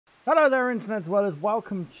Hello there, internet dwellers.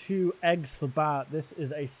 Welcome to Eggs for Bart. This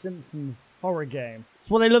is a Simpsons horror game.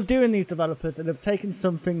 So what they love doing, these developers, they have taken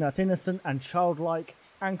something that's innocent and childlike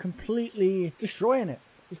and completely destroying it.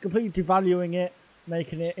 Just completely devaluing it,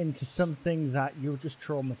 making it into something that you're just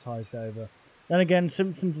traumatized over. Then again,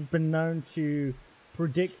 Simpsons has been known to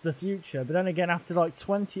predict the future. But then again, after like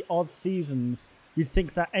 20 odd seasons, you'd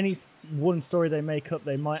think that any one story they make up,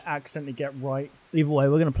 they might accidentally get right. Either way,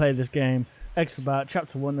 we're going to play this game. Eggs for Bart,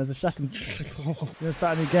 chapter 1. There's a second. We're going to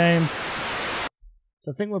start a new game.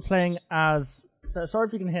 So I think we're playing as... Sorry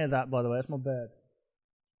if you can hear that, by the way. It's my bird.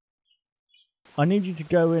 I need you to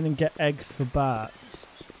go in and get eggs for Bart.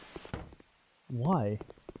 Why?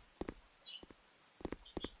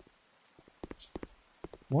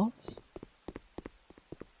 What?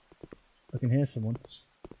 I can hear someone.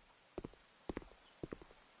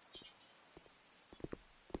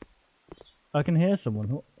 I can hear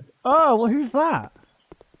someone. Oh, well, who's that?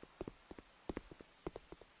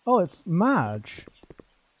 Oh, it's Madge.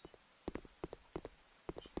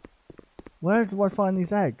 Where do I find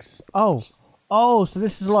these eggs? Oh. Oh, so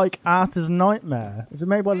this is like Arthur's Nightmare. Is it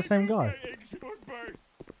made by the same guy?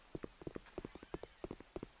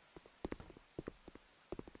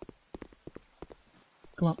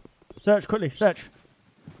 Come on. Search quickly, search.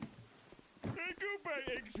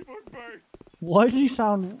 Why does he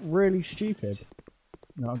sound really stupid?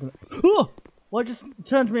 No, I'm gonna... Oh! Why just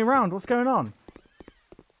turned me around? What's going on?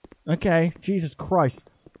 Okay, Jesus Christ.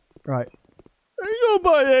 Right. I go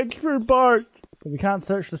buy eggs for Bart. So we can't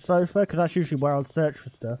search the sofa, because that's usually where I'll search for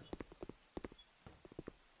stuff.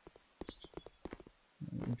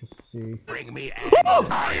 Let me just see. Bring me eggs.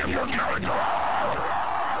 I am your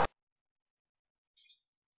character.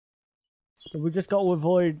 So we just got to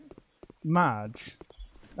avoid Madge.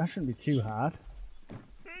 That shouldn't be too hard.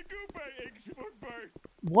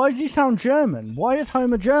 Why does he sound German? Why is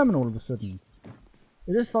Homer German all of a sudden?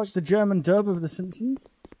 Is this like the German dub of The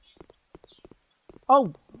Simpsons?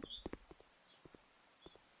 Oh!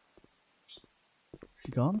 Is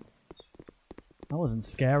she gone? That wasn't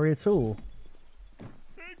scary at all.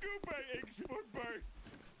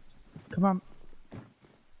 Come on.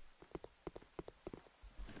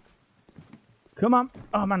 Come on.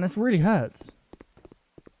 Oh man, this really hurts.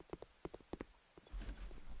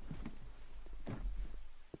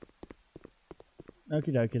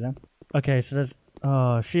 Okie dokie then. Okay, so there's...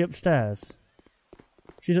 Oh, is she upstairs?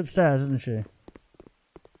 She's upstairs, isn't she?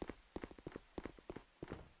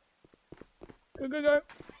 Go, go, go!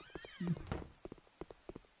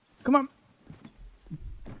 Come on!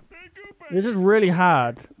 This is really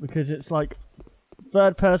hard, because it's like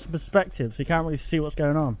third person perspective, so you can't really see what's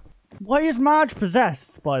going on. Why is Marge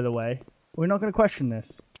possessed, by the way? We're not going to question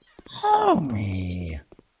this. Homie!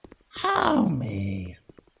 Homie!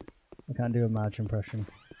 I can't do a Marge impression.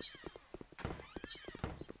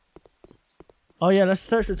 Oh yeah, let's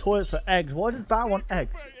search the toilets for eggs. Why does Bart want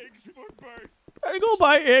eggs? I go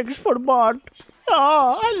buy eggs for Bart.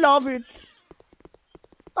 Ah, I love it.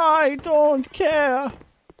 I don't care.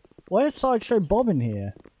 Why is Sideshow Bob in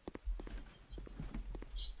here?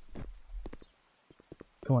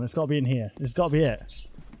 Come on, it's got to be in here. This has got to be it.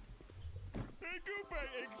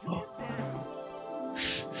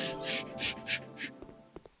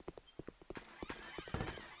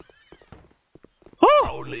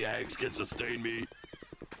 Only eggs can sustain me.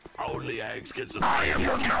 Only eggs can sustain me. I am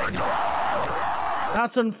your character.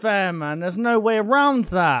 That's unfair, man. There's no way around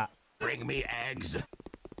that. Bring me eggs.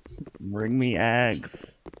 Bring me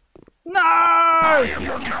eggs. No! I am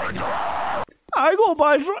your character. I go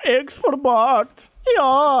buy some eggs for Bart.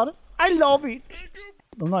 Yeah, I love it.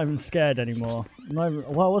 I'm not even scared anymore. Well,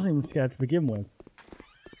 I wasn't even scared to begin with.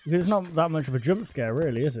 Because it's not that much of a jump scare,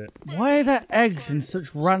 really, is it? Why are there eggs in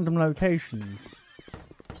such random locations?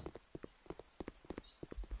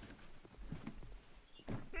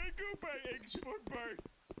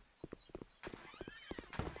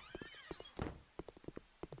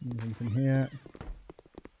 Anything from here?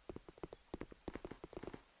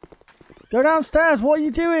 Go downstairs! What are you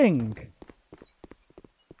doing?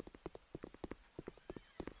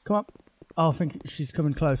 Come on. Oh, I think she's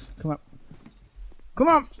coming close. Come on. Come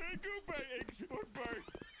on!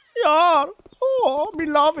 Yeah! Oh, we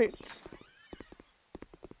love it!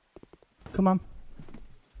 Come on.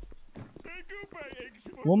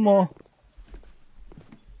 One more.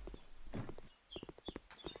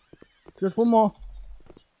 Just one more.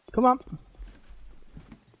 Come on.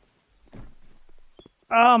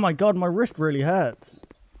 Oh my god, my wrist really hurts.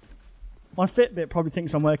 My Fitbit probably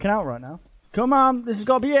thinks I'm working out right now. Come on, this has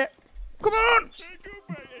got to be it. Come on!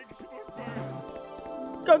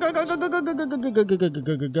 Go, go, go, go, go, go, go, go, go, go, go, go, go,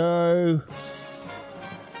 go, go, go.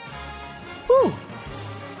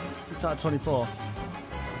 6 out of 24.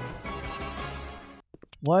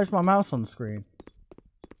 Why is my mouse on screen?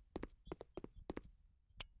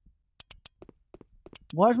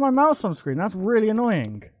 Why is my mouse on screen? That's really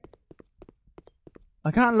annoying. I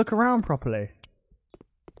can't look around properly.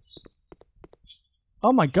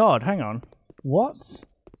 Oh my god, hang on. What?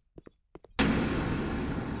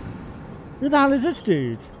 Who the hell is this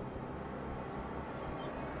dude?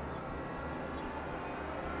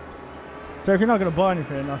 So if you're not going to buy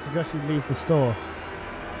anything, I suggest you leave the store.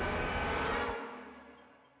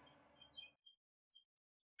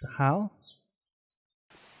 The hell?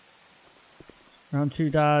 Round 2,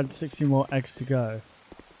 Dad. 60 more eggs to go.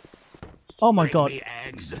 Oh my god. Bring me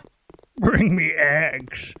eggs. Bring me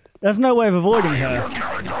eggs. There's no way of avoiding her.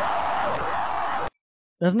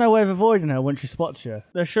 There's no way of avoiding her when she spots you.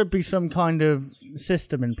 There should be some kind of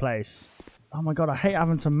system in place. Oh my god, I hate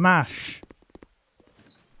having to mash.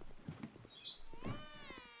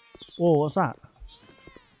 Whoa, what's that?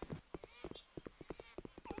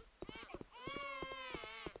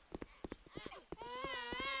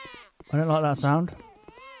 I don't like that sound.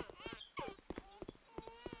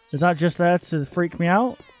 Is that just there to freak me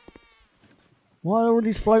out? What are all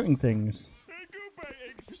these floating things?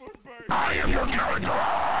 I am your character.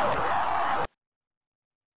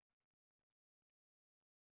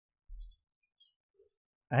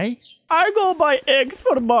 Hey? I go buy eggs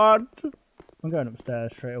for Bart. I'm going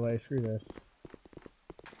upstairs straight away. Screw this.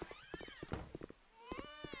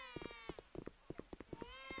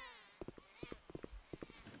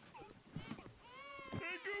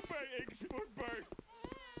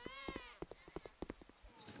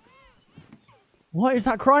 What is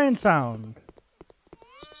that crying sound?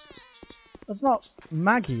 That's not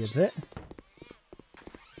Maggie, is it?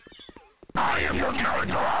 I am your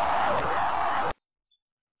character.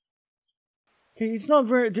 Okay, he's not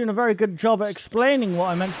doing a very good job at explaining what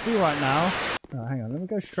I'm meant to do right now. Oh, hang on, let me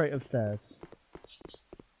go straight upstairs.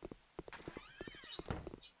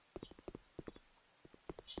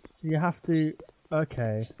 So you have to...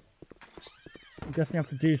 Okay. I'm guessing you have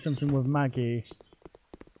to do something with Maggie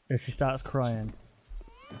if she starts crying.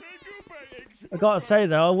 I gotta say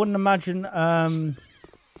though, I wouldn't imagine I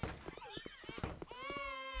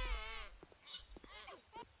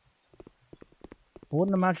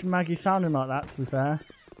wouldn't imagine Maggie sounding like that, to be fair.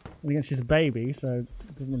 And again, she's a baby, so it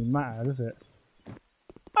doesn't really matter, does it?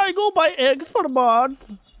 I go buy eggs for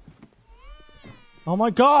Bart. Oh my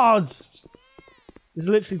god! This is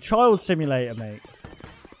literally Child Simulator, mate.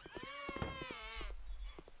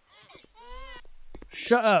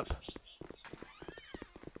 Shut up.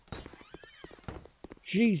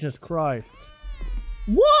 Jesus Christ.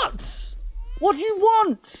 What? What do you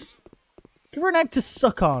want? Give her an egg to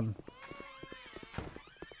suck on.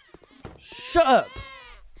 Shut up.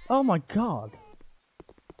 Oh my god.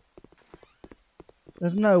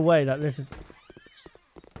 There's no way that this is...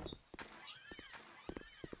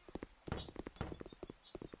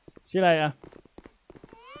 See you later.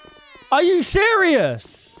 Are you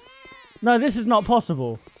serious? No, this is not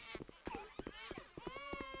possible.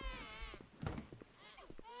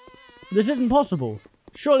 This isn't possible.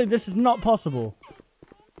 Surely this is not possible.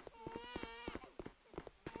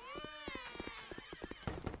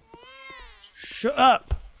 Shut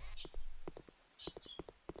up.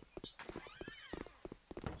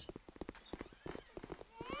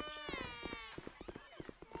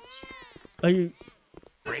 Are you...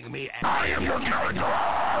 Bring me eggs. I am your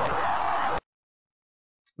character.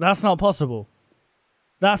 That's not possible.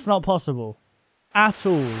 That's not possible. At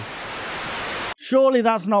all. Surely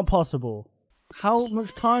that's not possible. How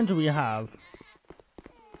much time do we have?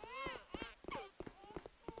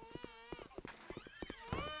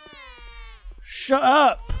 Shut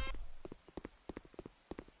up!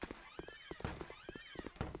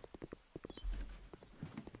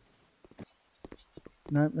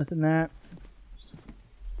 Nope, nothing there.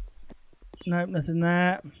 Nope, nothing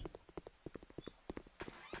there.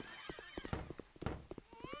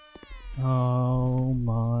 Oh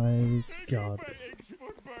my god.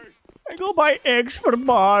 I go buy eggs for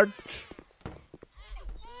Bart.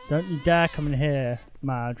 Don't you dare come in here,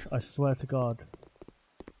 Madge. I swear to God.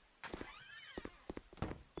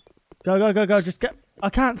 Go, go, go, go. Just get...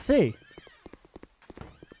 I can't see.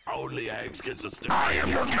 Only eggs can sustain. I am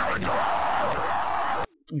your character.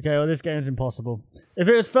 Okay, well, this game is impossible. If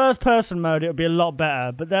it was first-person mode, it would be a lot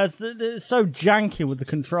better. But it's so janky with the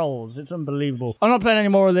controls. It's unbelievable. I'm not playing any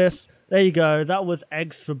more of this. There you go. That was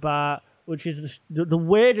Eggs for Bart, which is the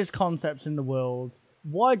weirdest concept in the world.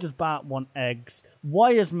 Why does Bart want eggs?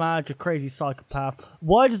 Why is Madge a crazy psychopath?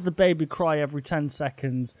 Why does the baby cry every 10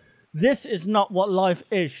 seconds? This is not what life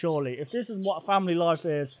is, surely. If this is what family life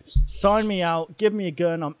is, sign me out, give me a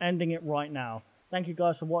gun, I'm ending it right now. Thank you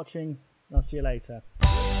guys for watching, and I'll see you later.